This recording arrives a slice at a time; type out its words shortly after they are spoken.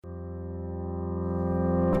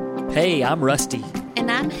Hey, I'm Rusty. And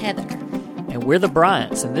I'm Heather. And we're the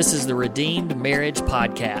Bryants, and this is the Redeemed Marriage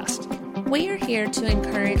Podcast. We are here to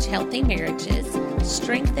encourage healthy marriages,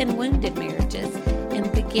 strengthen wounded marriages, and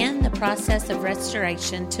begin the process of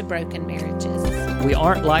restoration to broken marriages. We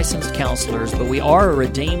aren't licensed counselors, but we are a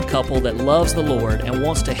redeemed couple that loves the Lord and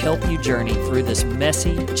wants to help you journey through this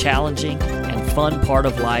messy, challenging, and fun part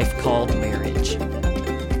of life called marriage.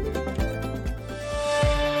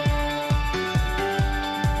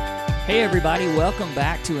 Hey everybody, welcome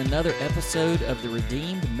back to another episode of the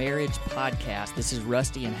Redeemed Marriage Podcast. This is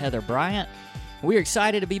Rusty and Heather Bryant. We're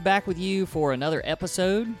excited to be back with you for another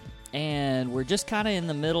episode, and we're just kind of in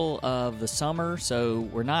the middle of the summer, so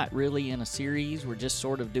we're not really in a series. We're just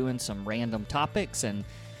sort of doing some random topics and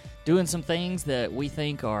doing some things that we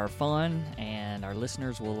think are fun and our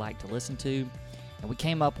listeners will like to listen to, and we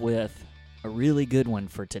came up with a really good one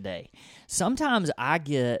for today. Sometimes I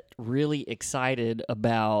get really excited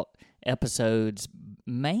about episodes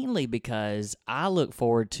mainly because I look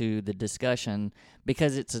forward to the discussion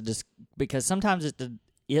because because sometimes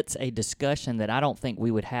it's a discussion that I don't think we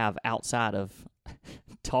would have outside of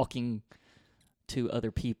talking to other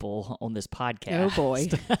people on this podcast. Oh boy.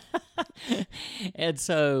 And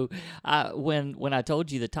so when I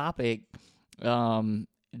told you the topic,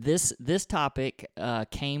 this topic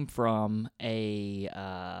came from a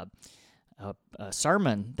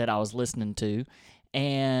sermon that I was listening to.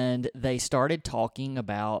 And they started talking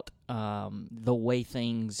about the way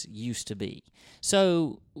things used to be.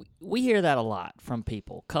 So we hear that a lot from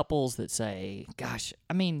people, couples that say, gosh,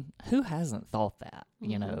 I mean, who hasn't thought that,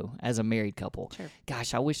 you know, as a married couple? Sure.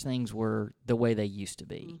 Gosh, I wish things were the way they used to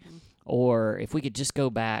be. Mm-hmm. Or if we could just go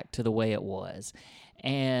back to the way it was.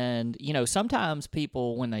 And, you know, sometimes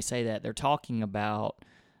people, when they say that, they're talking about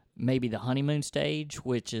maybe the honeymoon stage,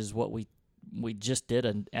 which is what we just did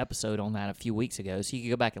an episode on that a few weeks ago, so you can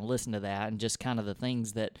go back and listen to that and just kind of the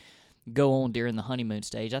things that go on during the honeymoon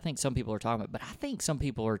stage. I think some people are talking about, but I think some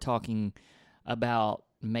people are talking about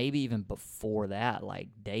maybe even before that, like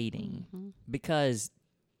dating, because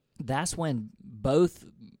that's when both,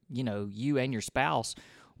 you know, you and your spouse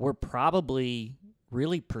were probably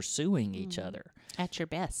really pursuing each other. At your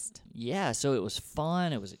best. Yeah, so it was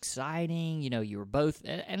fun, it was exciting, you know, you were both,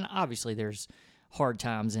 and obviously there's hard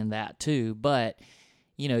times in that too, but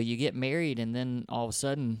you know, you get married and then all of a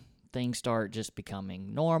sudden things start just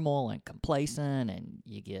becoming normal and complacent, and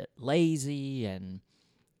you get lazy and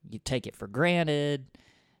you take it for granted.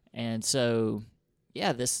 And so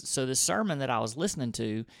yeah, this sermon that I was listening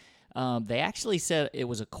to, they actually said it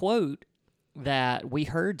was a quote that we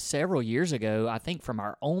heard several years ago, I think from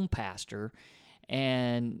our own pastor,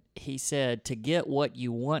 and he said, to get what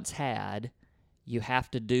you once had, you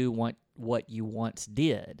have to do what you once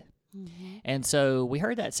did. Mm-hmm. And so we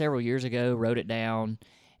heard that several years ago, wrote it down,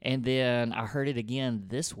 and then I heard it again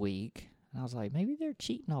this week, and I was like, maybe they're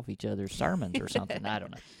cheating off each other's sermons or something. I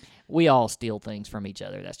don't know. We all steal things from each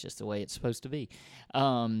other. That's just the way it's supposed to be.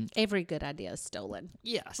 Every good idea is stolen.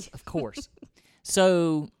 Yes, of course.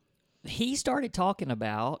 So he started talking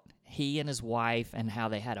about he and his wife and how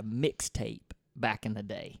they had a mixtape back in the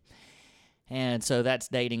day. And so that's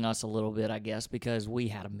dating us a little bit, I guess, because we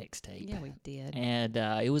had a mixtape. Yeah, we did. And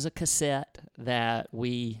it was a cassette that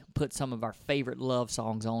we put some of our favorite love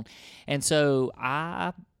songs on. And so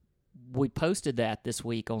we posted that this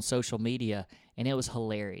week on social media, and it was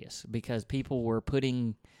hilarious because people were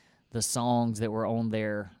putting the songs that were on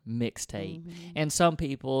their mixtape. Mm-hmm. And some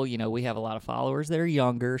people, you know, we have a lot of followers that are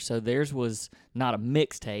younger, so theirs was not a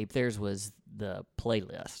mixtape, theirs was the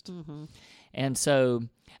playlist. Mm-hmm. And so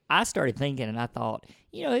I started thinking, and I thought,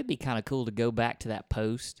 you know, it'd be kind of cool to go back to that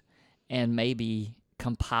post and maybe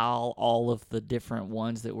compile all of the different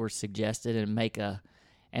ones that were suggested and make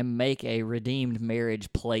a redeemed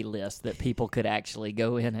marriage playlist that people could actually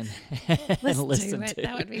go in and listen to.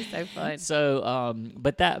 That would be so fun. So,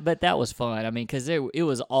 but that was fun. I mean, because it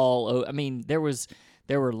was all. I mean, there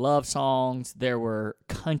were love songs, there were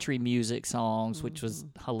country music songs, which was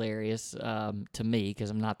hilarious to me because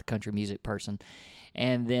I'm not the country music person.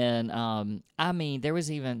 And then, I mean, there was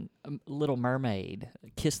even Little Mermaid,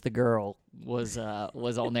 "Kiss the Girl" was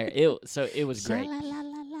on there. It was great.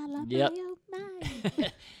 Yep.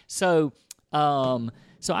 So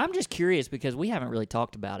I'm just curious because we haven't really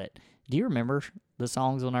talked about it. Do you remember the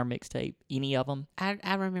songs on our mixtape? Any of them?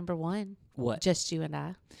 I remember one. What? Just You and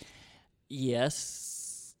I.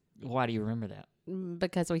 Yes. Why do you remember that?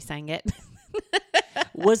 Because we sang it.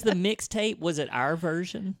 Was the mixtape, was it our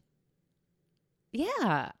version?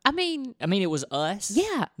 Yeah. I mean, it was us?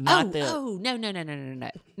 Yeah. No.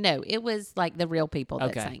 No, it was like the real people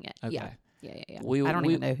that sang it. Okay. Yeah. Yeah. We- I don't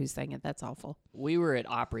we- even know who sang it. That's awful. We were at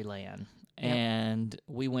Opryland, and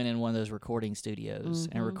we went in one of those recording studios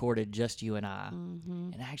and recorded just you and I.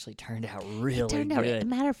 And it actually turned out really Turned out, good. a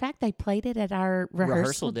matter of fact, they played it at our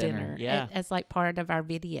rehearsal dinner, yeah. as like part of our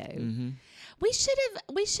video. We should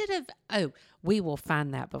have. Oh, we will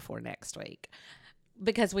find that before next week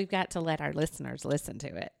because we've got to let our listeners listen to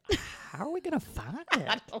it. How are we going to find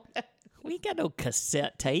it? We ain't got no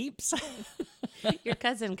cassette tapes. Your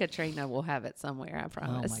cousin Katrina will have it somewhere, I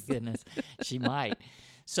promise. Oh, my goodness. She might.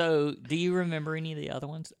 So, do you remember any of the other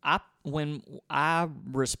ones? When I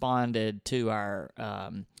responded to our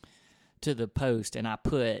to the post and I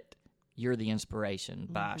put "You're the Inspiration"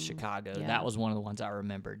 by Chicago, Yeah. that was one of the ones I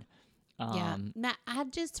remembered. Now, I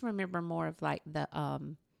just remember more of like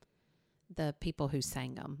the people who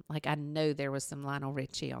sang them. Like I know there was some Lionel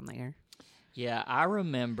Richie on there. Yeah, I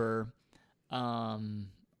remember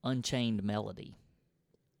Unchained Melody.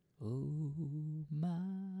 Oh, my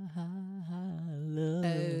love.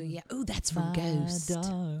 Oh yeah. Oh, that's from my Ghost,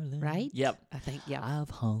 darling. right? Yep. I think. Yeah.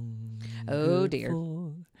 I've hung. Oh, dear.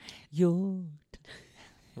 For your.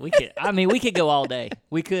 We could go all day.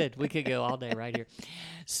 We could go all day right here.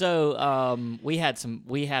 So we had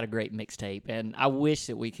a great mixtape, and I wish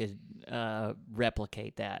that we could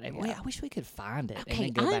replicate that. And I wish we could find it and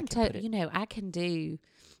Okay, then go back and put it. I can do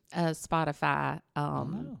a Spotify.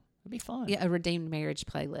 It'd be fun. Yeah, a redeemed marriage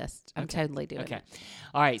playlist. I'm totally doing Okay. it.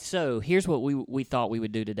 All right. So here's what we thought we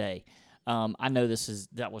would do today. I know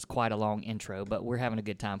that was quite a long intro, but we're having a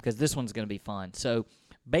good time because this one's going to be fun. So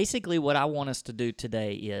basically what I want us to do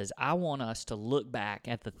today is I want us to look back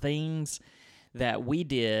at the things that we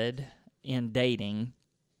did in dating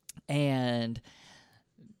and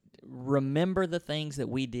remember the things that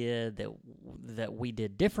we did that we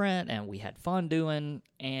did different and we had fun doing,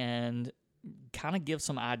 and kind of give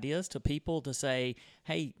some ideas to people to say,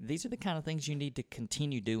 hey, these are the kind of things you need to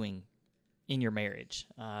continue doing in your marriage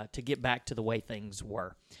to get back to the way things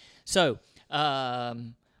were. So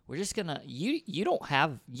we're just gonna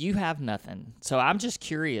you have nothing. So I'm just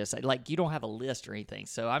curious. Like, you don't have a list or anything.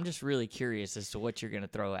 So I'm just really curious as to what you're gonna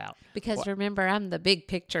throw out. Because remember, I'm the big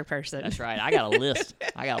picture person. That's right. I got a list.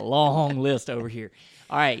 I got a long list over here.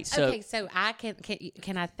 All right. So okay, so I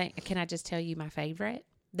can I just tell you my favorite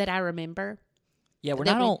that I remember? yeah, we're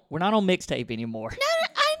not on mixtape anymore.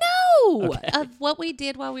 I know Okay. of what we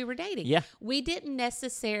did while we were dating. Yeah. We didn't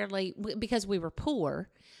necessarily, because we were poor,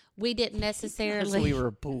 we didn't necessarily. we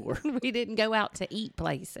were poor. We didn't go out to eat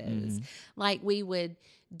places. Like we would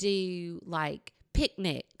do like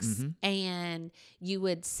picnics and you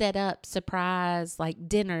would set up surprise like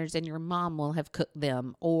dinners and your mom will have cooked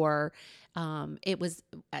them, or it was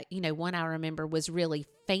one I remember was really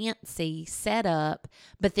fancy setup,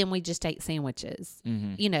 but then we just ate sandwiches,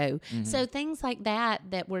 so things like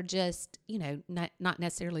that were just not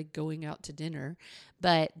necessarily going out to dinner,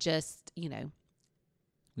 but just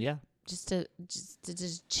Yeah. just a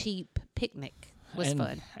cheap picnic was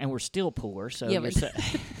fun. And we're still poor, so Yeah,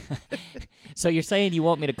 so you're saying you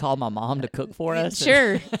want me to call my mom to cook for us?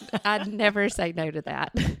 Sure. I'd never say no to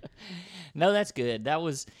that. No, that's good. That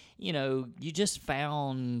was, we just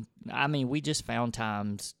found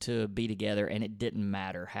times to be together, and it didn't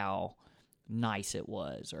matter how nice it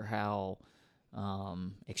was or how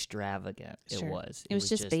extravagant it was. It was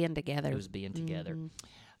just being together. It was being together.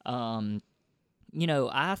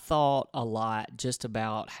 I thought a lot just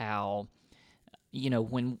about how,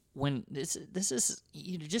 when this is,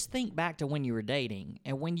 just think back to when you were dating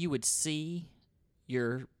and when you would see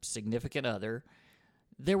your significant other,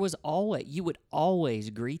 you would always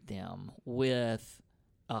greet them with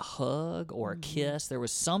a hug or a kiss. There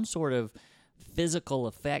was some sort of physical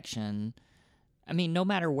affection. I mean, no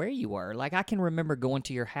matter where you were. Like, I can remember going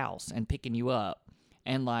to your house and picking you up,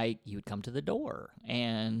 and like you would come to the door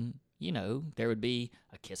and there would be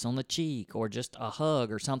a kiss on the cheek or just a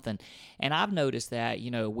hug or something. And I've noticed that,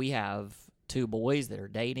 we have two boys that are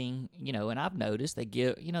dating, and I've noticed they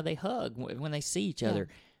they hug when they see each other.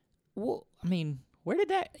 Well, I mean, where did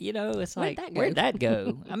that, it's like, where'd that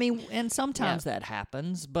go? I mean, and sometimes that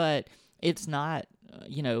happens, but it's not,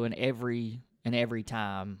 an every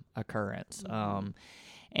time occurrence.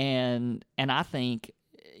 And I think,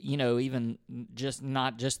 even just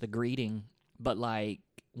not just the greeting, but like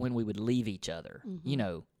when we would leave each other,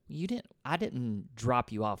 I didn't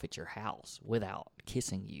drop you off at your house without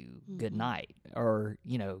kissing you goodnight or,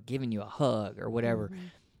 giving you a hug or whatever.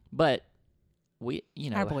 But we,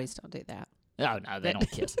 our boys don't do that. Oh, no, they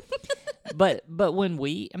don't kiss. But when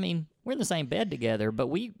we're in the same bed together, but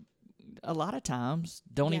a lot of times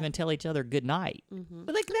don't even tell each other good night.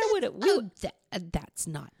 But like that's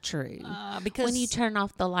not true. Because when you turn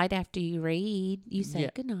off the light after you read, you say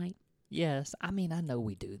good night. Yes, I mean, I know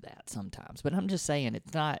we do that sometimes, but I'm just saying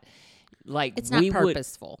it's not like it's not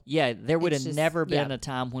purposeful. There would have never been a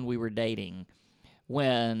time when we were dating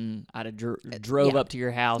when I'd have drove up to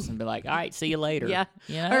your house and be like, all right, see you later. Yeah.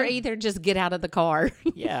 You know? Or either just get out of the car.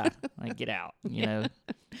 Yeah. Like, get out, you know.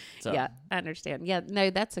 So. Yeah, I understand. Yeah, no,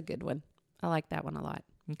 that's a good one. I like that one a lot.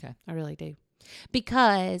 Okay. I really do.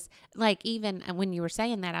 Because, like, even when you were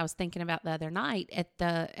saying that, I was thinking about the other night at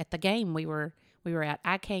the game we were at.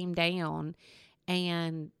 I came down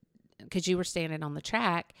and because you were standing on the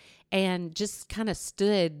track and just kind of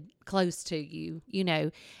stood close to you, you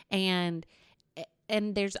know, and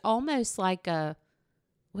there's almost like a,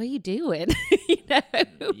 what are you doing? You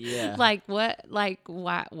know, like what, like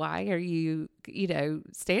why are you, you know,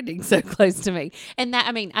 standing so close to me? And that,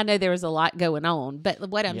 I mean, I know there was a lot going on, but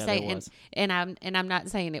what I'm saying, and I'm not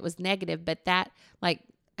saying it was negative, but that, like,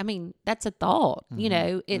 I mean, that's a thought, you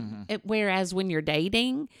know, it, whereas when you're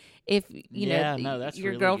dating, if, you know, that's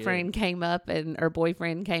your really girlfriend good. came up or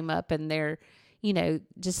boyfriend came up and they're, you know,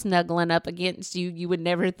 just snuggling up against you, you would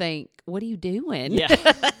never think, what are you doing? Yeah.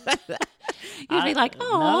 You'd be like,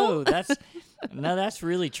 oh. No, that's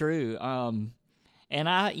really true. And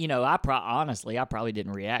I, you know, honestly, I probably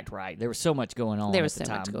didn't react right. There was so much going on at the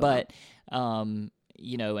time. But,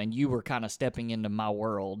 you know, and you were kind of stepping into my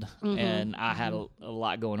world, and I had a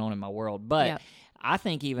lot going on in my world. But I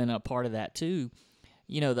think even a part of that, too,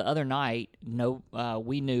 you know, the other night,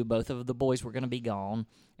 we knew both of the boys were going to be gone.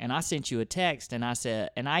 And I sent you a text, and I said,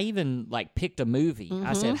 and I even, like, picked a movie.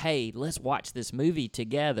 I said, hey, let's watch this movie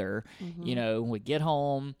together. You know, when we get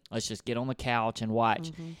home, let's just get on the couch and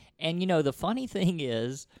watch. And, you know, the funny thing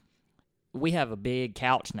is, we have a big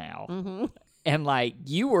couch now. And, like,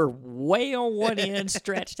 you were way on one end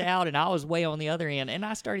stretched out, and I was way on the other end. And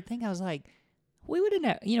I started thinking, I was like, we would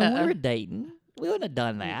have, you know, we were dating. We wouldn't have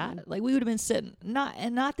done that. Like, we would have been sitting, not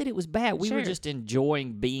that it was bad. We were just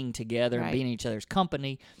enjoying being together and being in each other's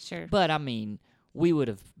company. Sure. But, I mean, we would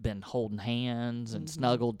have been holding hands and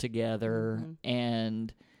snuggled together.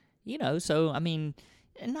 And, you know, so, I mean,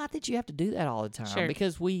 not that you have to do that all the time.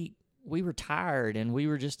 Because we were tired and we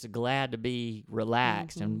were just glad to be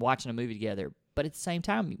relaxed and watching a movie together. But at the same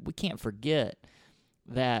time, we can't forget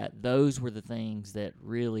that those were the things that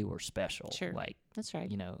really were special. Sure. Like, that's right.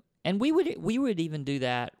 You know, and we would even do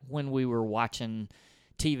that when we were watching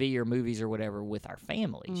TV or movies or whatever with our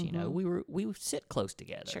families. You know, we would sit close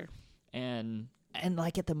together. Sure. And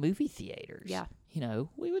like at the movie theaters. Yeah. You know,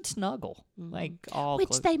 we would snuggle like all Which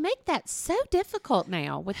close. they make that so difficult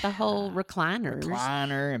now with the whole recliners.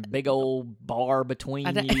 Recliner and big old bar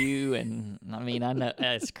between you, and I mean, I know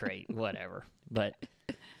that's great, whatever. But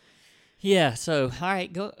yeah, so all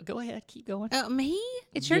right, go ahead, keep going. Me?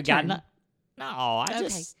 It's your turn. No,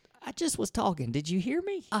 I just was talking. Did you hear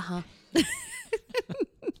me?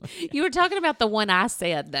 You were talking about the one I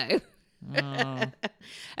said though.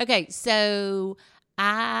 Okay, so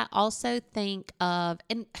I also think of,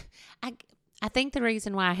 and I think the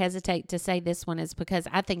reason why I hesitate to say this one is because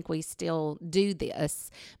I think we still do this,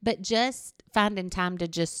 but just finding time to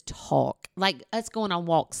just talk, like us going on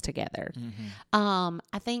walks together. I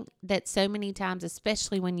think that so many times,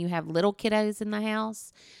 especially when you have little kiddos in the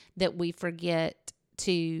house, that we forget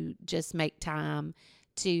to just make time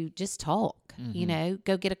to just talk, you know,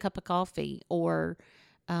 go get a cup of coffee or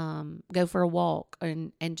go for a walk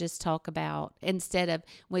and just talk about, instead of,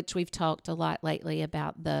 which we've talked a lot lately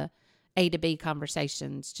about the A to B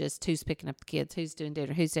conversations, just who's picking up the kids, who's doing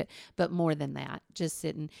dinner, but more than that, just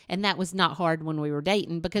sitting. And that was not hard when we were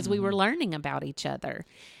dating because we were learning about each other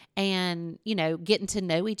and, you know, getting to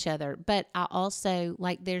know each other. But I also,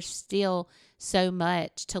 like, there's still so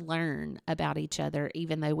much to learn about each other,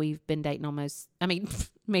 even though we've been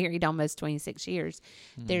married almost 26 years.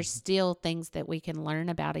 There's still things that we can learn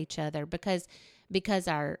about each other because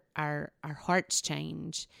our hearts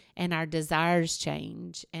change and our desires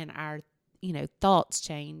change and our, you know, thoughts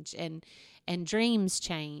change and dreams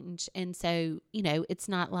change. And so, you know, it's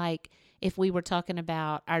not like if we were talking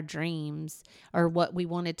about our dreams or what we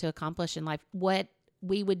wanted to accomplish in life, what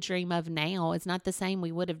we would dream of now is not the same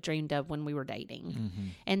we would have dreamed of when we were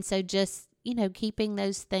dating. And so just, you know, keeping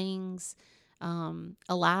those things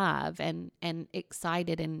alive and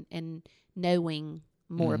excited and knowing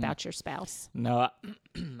more about your spouse. No,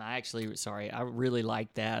 I really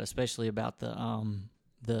like that, especially about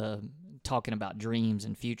the talking about dreams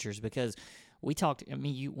and futures, because we talked, I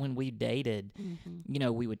mean, when we dated, you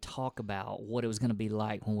know, we would talk about what it was going to be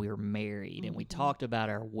like when we were married, and we talked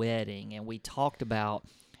about our wedding, and we talked about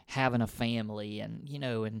having a family and,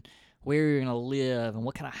 and where you're going to live and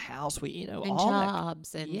what kind of house we, and all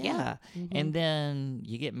jobs that. and Yeah. And then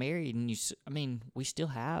you get married and we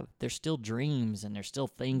still there's still dreams and there's still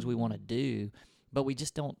things we want to do, but we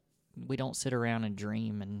just don't sit around and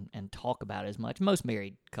dream and talk about it as much. Most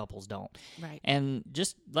married couples don't. Right. And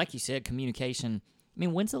just like you said, communication.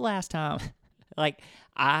 When's the last time, like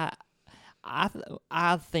I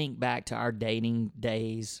think back to our dating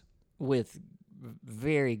days with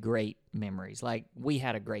very great memories. Like, we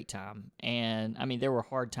had a great time, and there were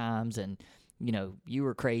hard times, and you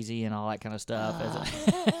were crazy and all that kind of stuff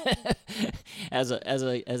as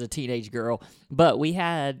a teenage girl, but we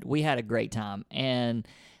had a great time. And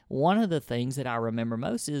one of the things that I remember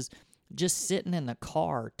most is just sitting in the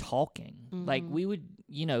car talking. Like, we would,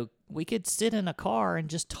 we could sit in a car and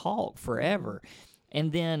just talk forever.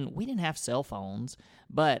 And then we didn't have cell phones,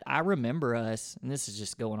 but I remember us, and this is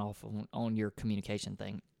just going off on your communication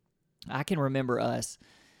thing. I can remember us,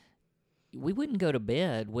 we wouldn't go to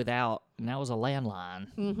bed without, and that was a landline,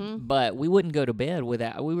 but we wouldn't go to bed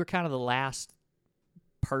without, we were kind of the last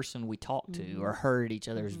person we talked to or heard each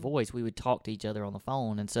other's voice. We would talk to each other on the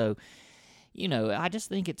phone. And so, I just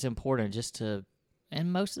think it's important just to,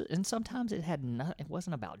 and sometimes it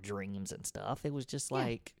wasn't about dreams and stuff. It was just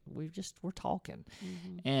like, we're talking.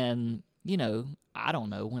 And, I don't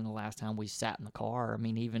know when the last time we sat in the car.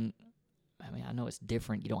 I know it's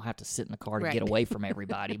different. You don't have to sit in the car to get away from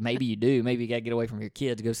everybody. Maybe you do. Maybe you got to get away from your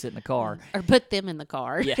kids, go sit in the car. Or put them in the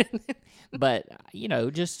car. Yeah. But,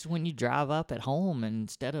 just when you drive up at home, and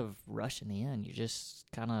instead of rushing in, you're just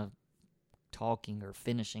kind of talking or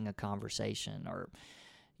finishing a conversation. Or,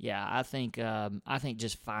 yeah, I think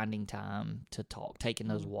just finding time to talk, taking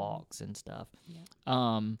those walks and stuff. Yeah.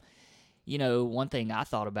 One thing I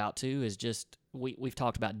thought about, too, is just, we've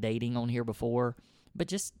talked about dating on here before, but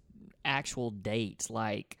just actual dates.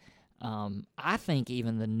 Like, I think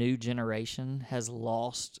even the new generation has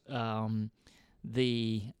lost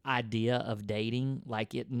the idea of dating.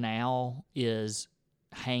 Like, it now is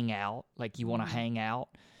hang out. Like, you want to hang out,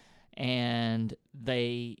 and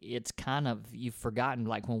it's kind of, you've forgotten,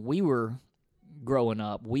 like, when we were growing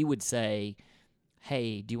up, we would say,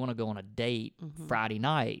 hey, do you want to go on a date Friday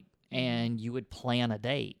night? And you would plan a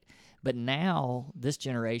date. But now this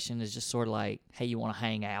generation is just sort of like, hey, you want to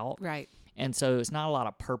hang out? Right. And so it's not a lot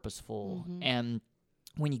of purposeful. And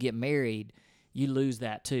when you get married, you lose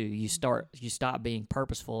that too. You stop being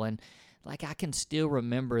purposeful. And like, I can still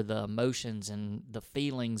remember the emotions and the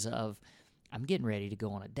feelings of, I'm getting ready to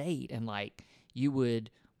go on a date. And like, you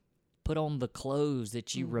would put on the clothes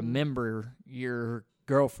that you remember your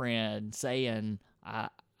girlfriend saying, I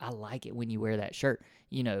like it when you wear that shirt.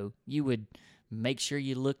 You would make sure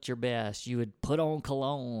you looked your best. You would put on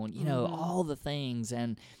cologne, all the things.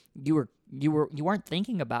 And you weren't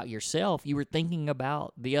thinking about yourself. You were thinking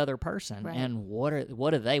about the other person, right, and what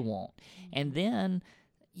do they want. And then,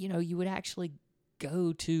 you would actually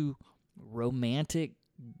go to romantic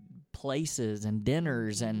places and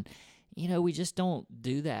dinners, and we just don't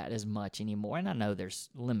do that as much anymore. And I know there's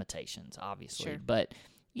limitations, obviously, but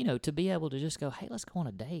to be able to just go, hey, let's go on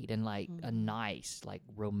a date, and like a nice, like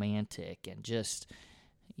romantic, and just,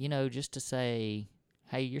 just to say,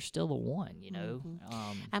 hey, you're still the one,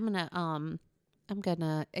 I'm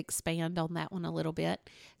gonna expand on that one a little bit.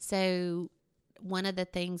 So one of the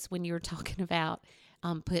things when you were talking about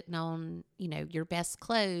putting on, your best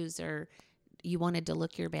clothes, or you wanted to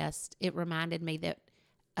look your best, it reminded me that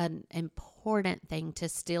an important thing to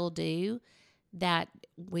still do that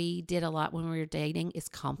we did a lot when we were dating is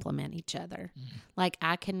compliment each other. Like,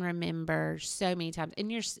 I can remember so many times,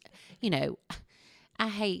 and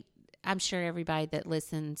I'm sure everybody that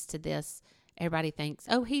listens to this, everybody thinks,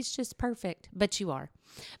 oh, he's just perfect, but you are.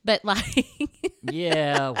 But like,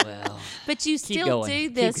 yeah, well, but you still do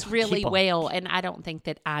this really well. And I don't think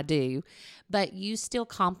that I do, but you still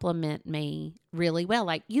compliment me really well.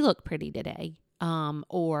 Like, you look pretty today.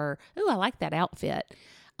 Or, oh, I like that outfit.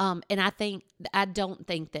 And I don't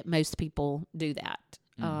think that most people do that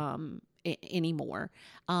anymore.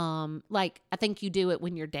 Like, I think you do it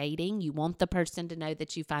when you're dating. You want the person to know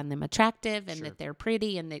that you find them attractive and that they're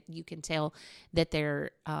pretty, and that you can tell that they're,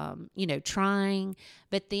 trying.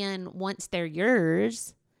 But then once they're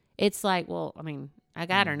yours, it's like, well, I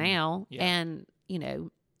got her now, and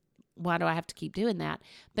why do I have to keep doing that?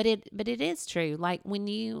 But it is true. Like, when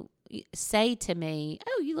you say to me,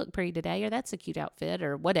 oh, you look pretty today, or that's a cute outfit,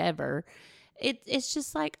 or whatever, it's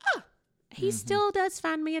just like, oh, he still does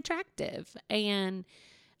find me attractive. And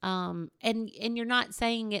you're not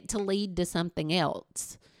saying it to lead to something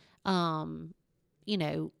else. I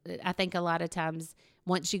think a lot of times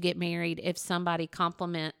once you get married, if somebody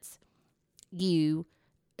compliments you,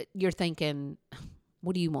 you're thinking,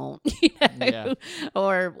 what do you want? Yeah.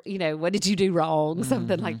 Or, what did you do wrong?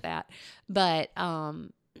 Something like that. But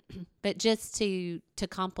just to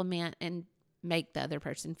compliment and make the other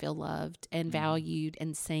person feel loved and valued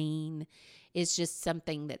and seen is just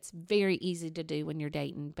something that's very easy to do when you're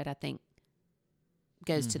dating, but I think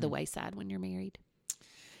goes to the wayside when you're married.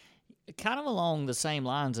 Kind of along the same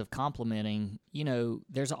lines of complimenting,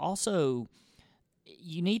 there's also,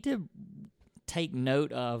 you need to take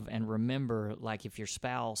note of and remember, like, if your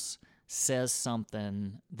spouse says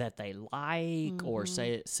something that they like or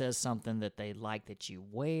says something that they like that you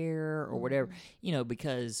wear or whatever,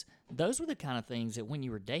 because those were the kind of things that when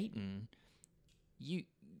you were dating,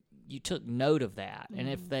 you took note of that. And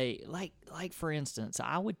if they, like for instance,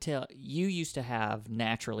 I would tell, you used to have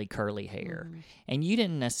naturally curly hair and you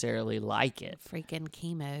didn't necessarily like it. Freaking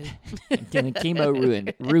chemo.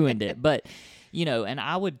 Chemo ruined it. But, and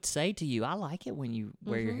I would say to you, I like it when you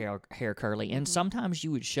wear your hair curly. And sometimes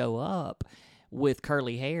you would show up with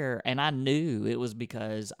curly hair, and I knew it was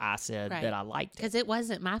because I said that I liked it. Because it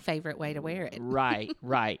wasn't my favorite way to wear it.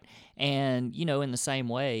 Right. And, in the same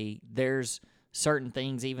way, there's certain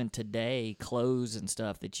things even today, clothes and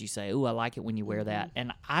stuff that you say, "Ooh, I like it when you wear that,"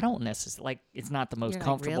 and I don't necessarily it's not the most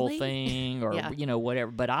comfortable thing or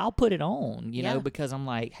whatever, but I'll put it on, you know, because I'm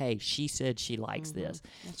like, hey, she said she likes this.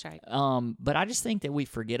 That's right. But I just think that we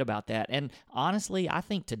forget about that, and honestly, I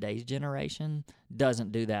think today's generation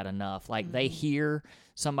doesn't do that enough. Like they hear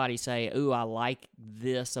somebody say, "Ooh, I like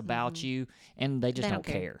this about you," and they just don't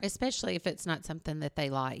care. Especially if it's not something that they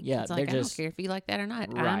like. Yeah, it's like, I don't care if you like that or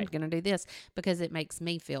not. Right. I'm going to do this because it makes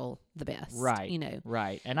me feel the best. Right.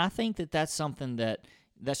 Right. And I think that that's something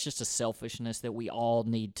that's just a selfishness that we all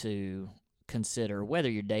need to consider, whether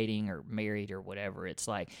you're dating or married or whatever. It's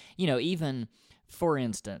like, even for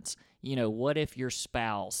instance, what if your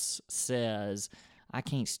spouse says, "I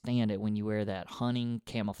can't stand it when you wear that hunting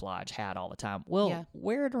camouflage hat all the time." Well,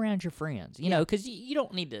 wear it around your friends, you know, because you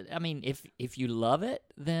don't need to. I mean, if you love it,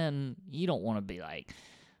 then you don't want to be like,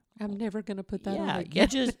 "I'm never going to put that on again."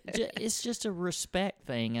 Yeah, it's just a respect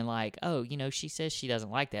thing, and like, oh, she says she doesn't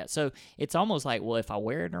like that, so it's almost like, well, if I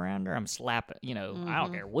wear it around her, I'm slapping. I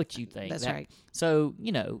don't care what you think. That's right. So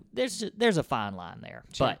there's a fine line there,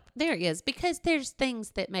 but there is, because there's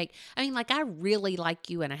things that make. I mean, like, I really like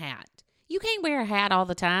you in a hat. You can't wear a hat all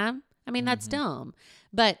the time. I mean, that's dumb.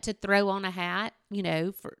 But to throw on a hat,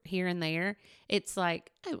 for here and there, it's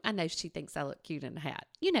like, oh, I know she thinks I look cute in a hat,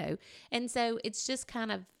 And so it's just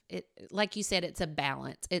kind of, like you said, it's a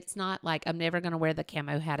balance. It's not like I'm never going to wear the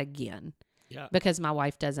camo hat again because my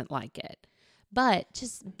wife doesn't like it. But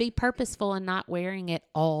just be purposeful in not wearing it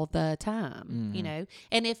all the time,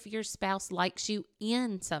 And if your spouse likes you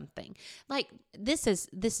in something, like this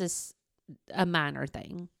is a minor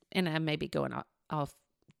thing. And I may be going off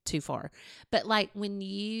too far. But like when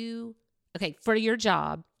for your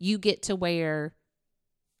job, you get to wear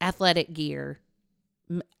athletic gear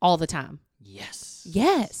all the time. Yes.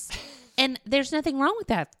 And there's nothing wrong with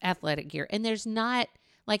that athletic gear. And there's not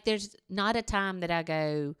a time that I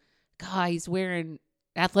go, God, he's wearing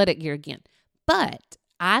athletic gear again. But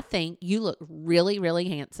I think you look really, really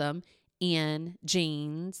handsome in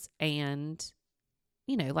jeans and,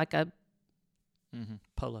 like a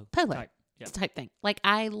polo type thing. Like,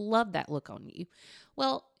 I love that look on you.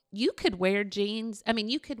 Well, you could wear jeans. I mean,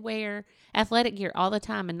 you could wear athletic gear all the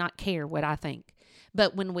time and not care what I think.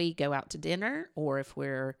 But when we go out to dinner, or if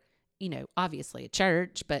we're, obviously at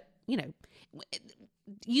church, but,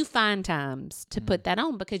 you find times to put that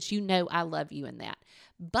on because I love you in that.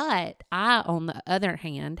 But I, on the other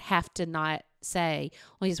hand, have to not say,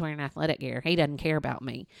 well, he's wearing athletic gear, he doesn't care about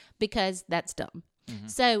me, because that's dumb.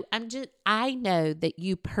 So I know that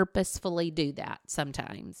you purposefully do that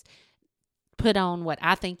sometimes. Put on what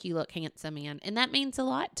I think you look handsome in, and that means a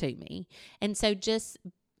lot to me. And so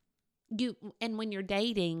and when you're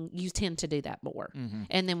dating, you tend to do that more.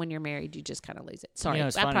 And then when you're married, you just kind of lose it. Sorry, I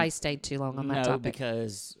probably stayed too long on that topic. No,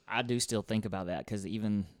 because I do still think about that, because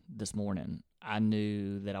even this morning, I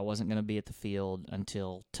knew that I wasn't going to be at the field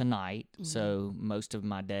until tonight. So most of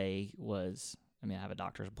my day was, I have a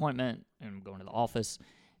doctor's appointment and I'm going to the office,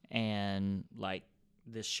 and like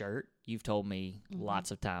this shirt, you've told me lots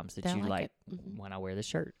of times that you like when I wear this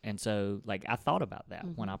shirt. And so like I thought about that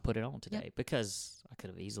when I put it on today, because I could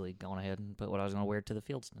have easily gone ahead and put what I was going to wear to the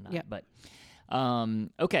fields tonight. But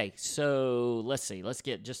okay, so let's see. Let's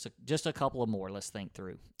get just a couple of more. Let's think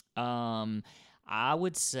through. I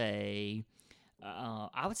would say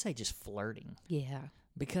just flirting. Yeah.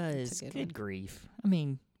 Because good grief. I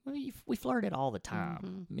mean, we flirted all the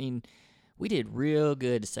time. I mean, we did real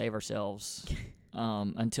good to save ourselves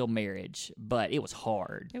until marriage, but it was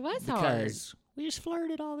hard. It was because we just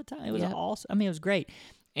flirted all the time. It was Yep. awesome. I mean, it was great.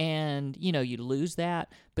 And, you know, you lose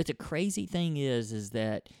that. But the crazy thing is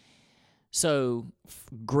that, so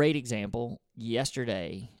great example.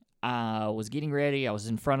 Yesterday, I was getting ready. I was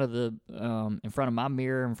in front of my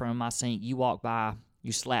mirror, in front of my sink. You walked by,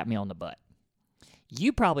 you slapped me on the butt.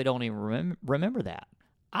 You probably don't even remember that.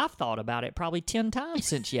 I've thought about it probably 10 times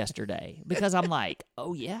since yesterday because I'm like,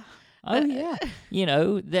 oh, yeah. You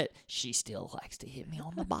know, that she still likes to hit me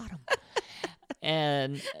on the bottom.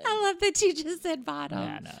 And I love that you just said bottom.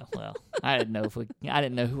 I know. Well, I didn't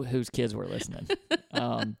know whose kids were listening.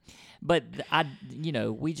 But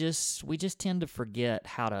we just tend to forget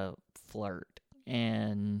how to flirt,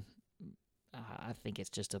 and I think it's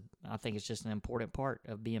just an important part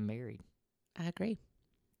of being married. I agree.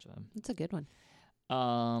 So It's a good one.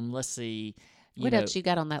 let's see. What else you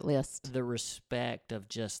got on that list? The respect of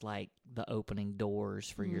just like the opening doors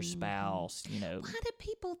for your spouse, you know. Why do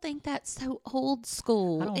people think that's so old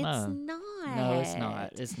school? I don't know. Not. No, it's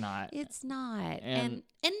not. It's not. It's not. And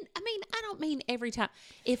I mean, I don't mean every time.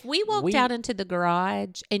 If we walked out into the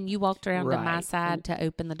garage and you walked around to my Right. side to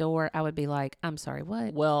open the door, I would be like, I'm sorry,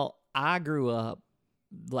 what? Well, I grew up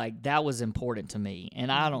like that was important to me.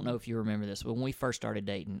 And I don't know if you remember this, but when we first started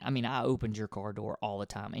dating, I mean, I opened your car door all the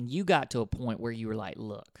time. And you got to a point where you were like,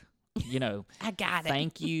 look, you know, I got it.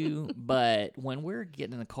 thank you. But when we're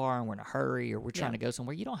getting in the car and we're in a hurry or we're trying to go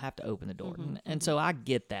somewhere, you don't have to open the door. And so I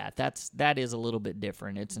get that. That is a little bit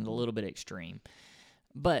different. It's a little bit extreme.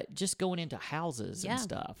 But just going into houses and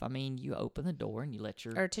stuff, I mean, you open the door and you let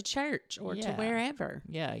your... Or to church or to wherever.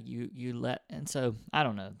 Yeah, you let... And so, I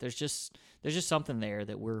don't know. There's just something there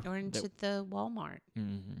that we're... Or into the Walmart.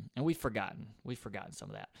 And we've forgotten some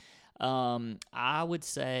of that. I would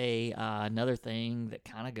say another thing that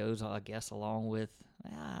kind of goes, I guess, along with...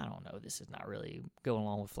 I don't know. This is not really going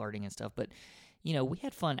along with flirting and stuff, but... You know, we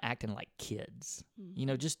had fun acting like kids. You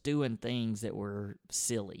know, just doing things that were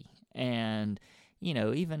silly. And... You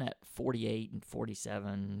know, even at 48 and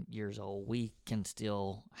 47 years old, we can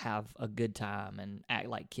still have a good time and act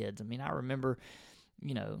like kids. I mean, I remember,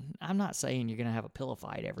 you know, I'm not saying you're going to have a pillow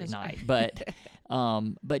fight every night, but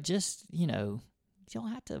just, you know, you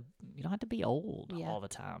don't have to be old all the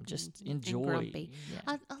time. Just enjoy. And grumpy.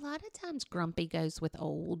 Yeah. A lot of times grumpy goes with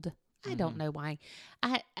old. I don't know why.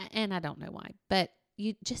 I don't know why, but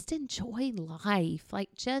you just enjoy life.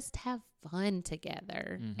 Like, just have fun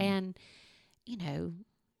together. And, you know,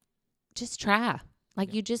 just try.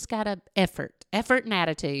 Like, you just got to effort and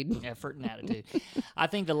attitude. Effort and attitude. I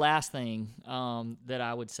think the last thing that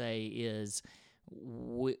I would say is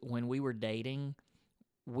when we were dating,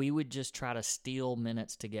 we would just try to steal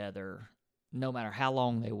minutes together, no matter how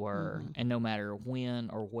long they were and no matter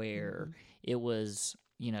when or where. It was,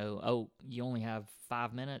 you know, oh, you only have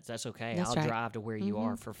 5 minutes? That's okay. That's I'll right. drive to where you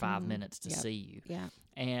are for 5 minutes to see you. Yeah.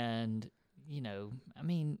 And... You know, I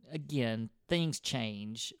mean, again, things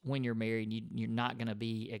change when you're married. You're not going to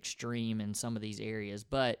be extreme in some of these areas,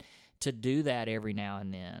 but to do that every now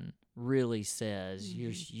and then really says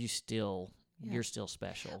you're still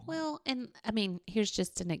special. Well, and I mean, here's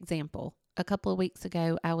just an example. A couple of weeks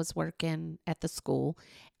ago, I was working at the school,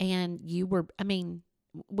 and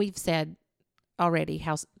we've said already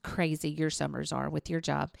how crazy your summers are with your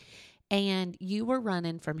job, and you were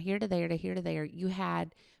running from here to there to here to there. You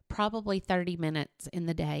had probably 30 minutes in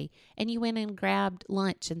the day, and you went and grabbed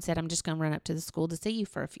lunch and said, I'm just going to run up to the school to see you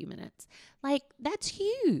for a few minutes. Like, that's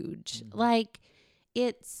huge. Like,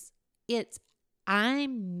 it's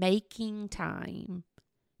I'm making time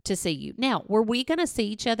to see you. Now, were we going to see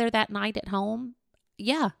each other that night at home?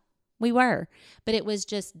 Yeah, we were. But it was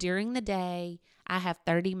just during the day, I have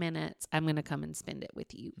 30 minutes. I'm going to come and spend it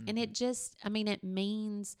with you. And it just, I mean, it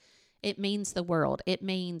means the world. It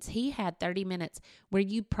means he had 30 minutes where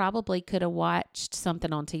you probably could have watched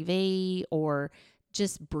something on TV or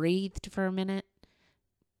just breathed for a minute.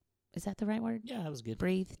 Is that the right word? Yeah, that was good.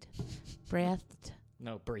 Breathed. Breathed.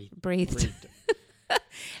 No, breathed. Breathed.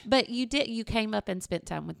 But you came up and spent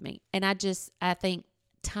time with me. And I think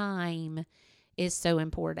time is so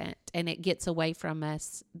important, and it gets away from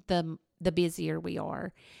us the busier we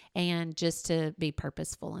are, and just to be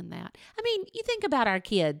purposeful in that. I mean, you think about our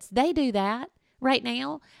kids. They do that right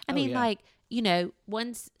now. I mean, like, you know,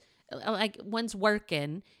 one's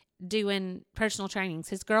working, doing personal trainings.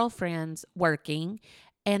 His girlfriend's working,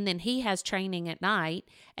 and then he has training at night.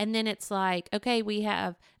 And then it's like, okay, we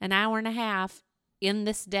have an hour and a half in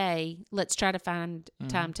this day. Let's try to find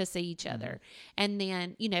time to see each other. And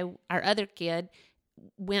then, you know, our other kid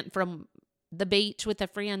went from the beach with a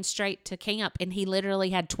friend straight to camp, and he literally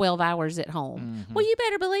had 12 hours at home. Mm-hmm. Well, you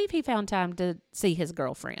better believe he found time to see his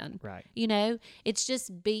girlfriend. Right. You know, it's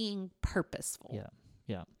just being purposeful. Yeah.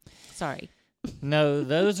 Yeah. Sorry. No,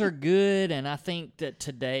 those are good, and I think that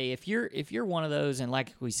today, if you're one of those, and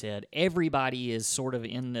like we said, everybody is sort of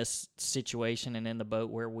in this situation and in the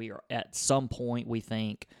boat where we are at some point we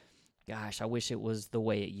think, gosh, I wish it was the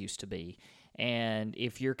way it used to be. And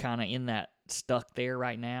if you're kind of in that stuck there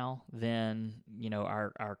right now, then, you know,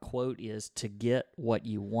 our quote is, to get what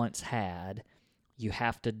you once had, you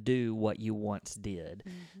have to do what you once did.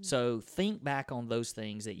 Mm-hmm. So think back on those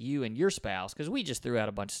things that you and your spouse, because we just threw out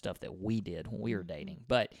a bunch of stuff that we did when we were dating,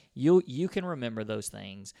 but you can remember those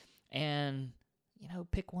things and, you know,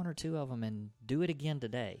 pick one or two of them and do it again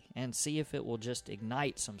today and see if it will just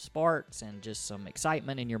ignite some sparks and just some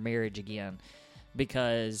excitement in your marriage again.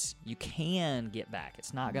 Because you can get back.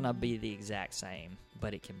 It's not going to be the exact same,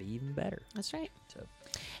 but it can be even better. That's right. So,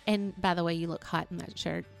 and by the way, you look hot in that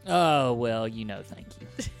shirt. Oh, well, you know, thank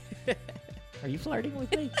you. Are you flirting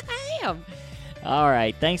with me? I am. All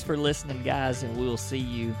right. Thanks for listening, guys, and we'll see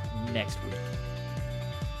you next week.